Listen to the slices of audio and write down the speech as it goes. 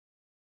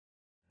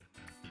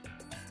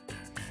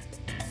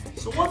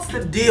So what's the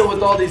deal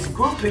with all these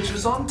group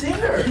pictures on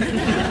Tinder?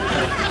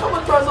 Come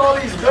across all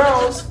these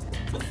girls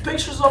with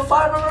pictures of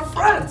 5 of her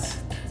friends.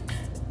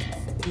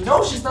 You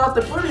know she's not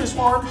the prettiest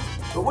one,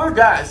 but we're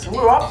guys and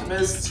we're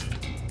optimists.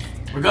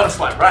 We're gonna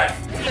swipe right.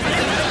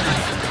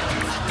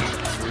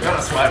 We're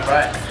gonna swipe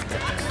right.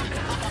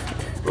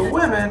 But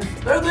women,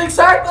 they're the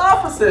exact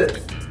opposite.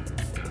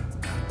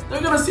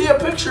 They're gonna see a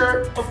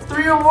picture of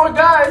 3 or more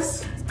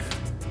guys.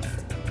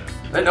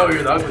 They know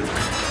you're the ugly.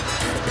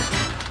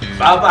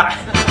 Bye-bye.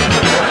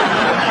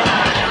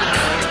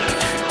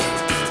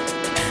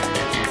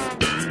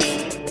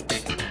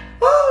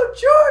 Oh,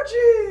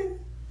 Georgie!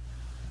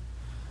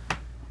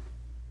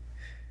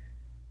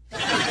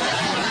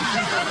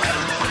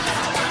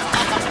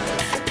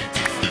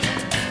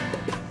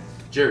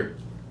 Jerry,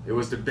 it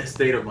was the best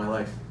date of my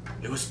life.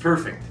 It was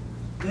perfect.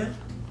 Yeah?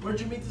 Where'd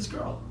you meet this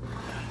girl?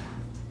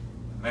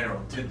 I met her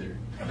on Tinder.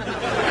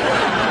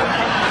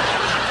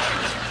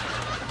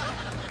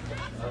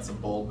 That's a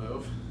bold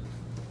move.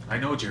 I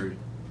know, Jerry,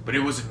 but it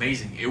was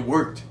amazing. It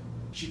worked.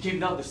 She came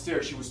down the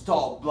stairs. She was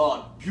tall,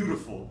 blonde,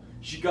 beautiful.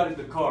 She got in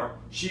the car.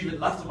 She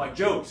even laughed at my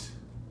jokes.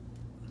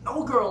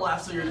 No girl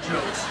laughs at your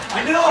jokes.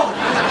 I know!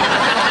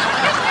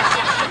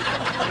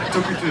 I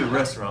took her to the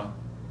restaurant.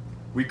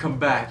 We come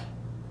back.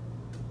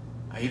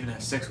 I even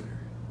had sex with her.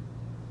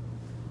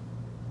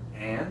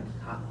 And?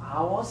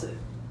 How was it?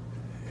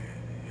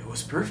 It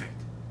was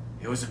perfect.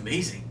 It was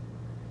amazing.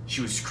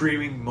 She was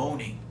screaming,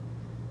 moaning.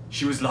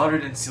 She was louder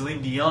than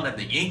Celine Dion at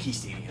the Yankee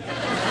Stadium.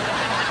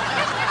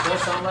 That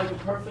sounds like a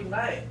perfect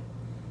night.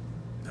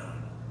 No.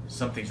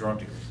 Something's wrong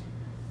here.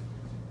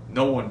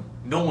 No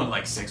one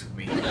likes sex with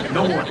me.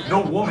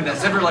 No woman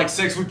has ever liked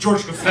sex with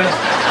George Costanza.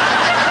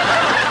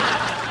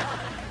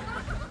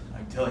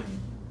 I'm telling you,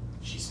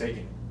 she's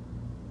faking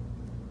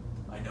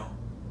it. I know.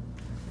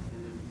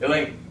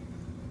 Elaine,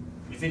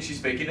 you think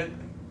she's faking it?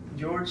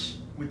 George,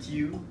 with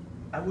you,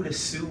 I would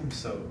assume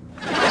so.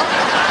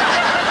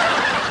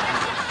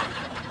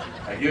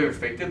 Have you ever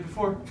faked it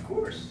before? Of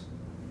course.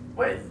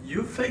 Wait,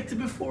 you faked it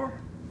before?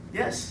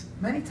 Yes,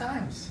 many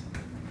times.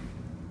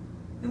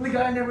 And the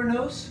guy never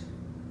knows?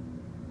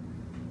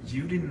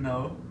 You didn't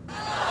know.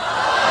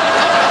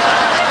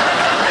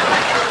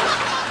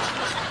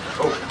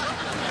 Oh,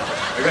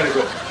 I gotta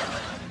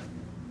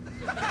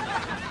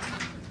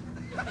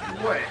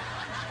go. Wait,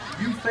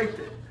 you faked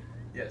it?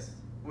 Yes.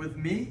 With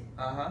me?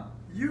 Uh-huh.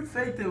 You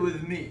faked it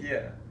with me?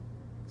 Yeah.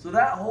 So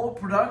that whole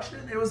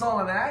production, it was all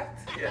an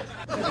act? Yes.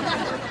 You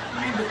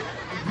mean the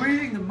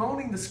breathing, the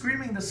moaning, the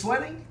screaming, the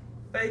sweating?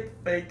 Fake,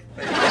 fake,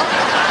 fake.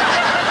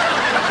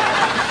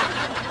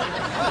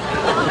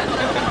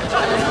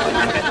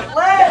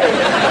 Lay!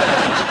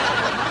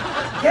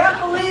 Can't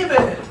believe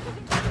it!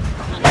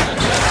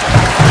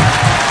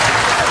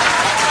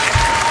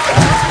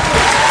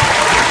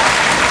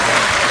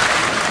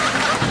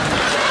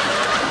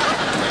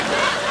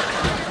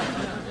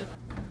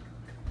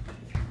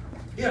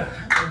 Yeah,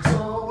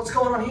 so what's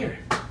going on here?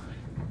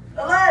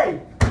 LA!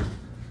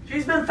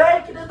 She's been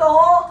faking it the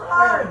whole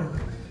time!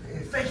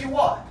 Faking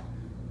what?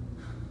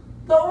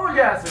 The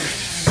orgasm!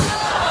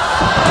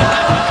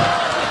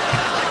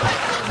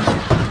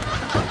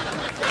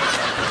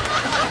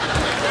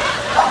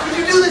 How could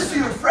you do this to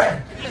your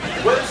friend?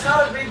 Well, it's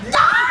not a big deal.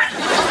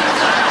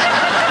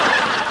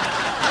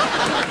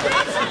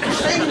 You're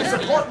staying in his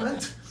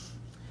apartment.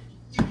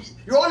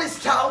 You're on his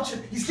couch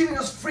and he's giving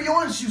us free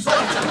orange juice all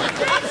the time.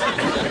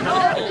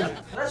 No!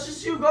 That's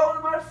just you going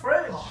to my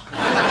fridge.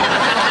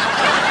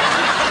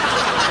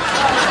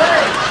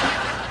 Hey!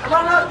 Am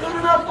I not good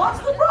enough? What's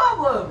the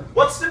problem?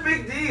 What's the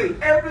big deal?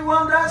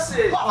 Everyone does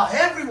it.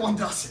 Everyone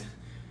does it.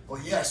 Oh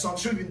yeah, so I'm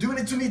sure you've been doing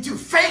it to me too.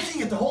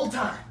 Faking it the whole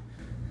time.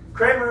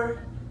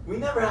 Kramer, we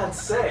never had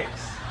sex.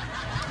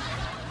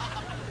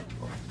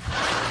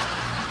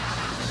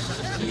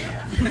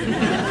 Yeah.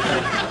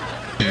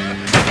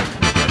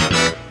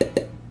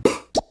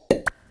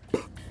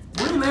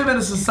 We live in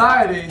a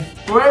society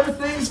where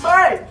everything's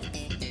fake.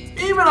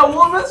 Even a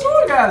woman's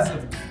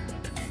orgasm.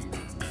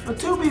 But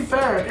to be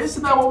fair,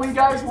 isn't that what we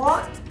guys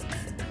want?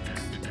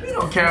 We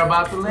don't care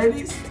about the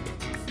ladies.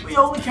 We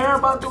only care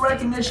about the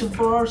recognition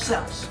for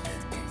ourselves.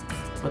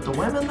 But the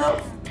women,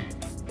 though,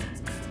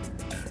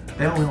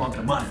 they only want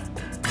the money.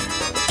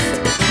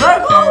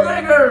 They're gold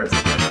diggers!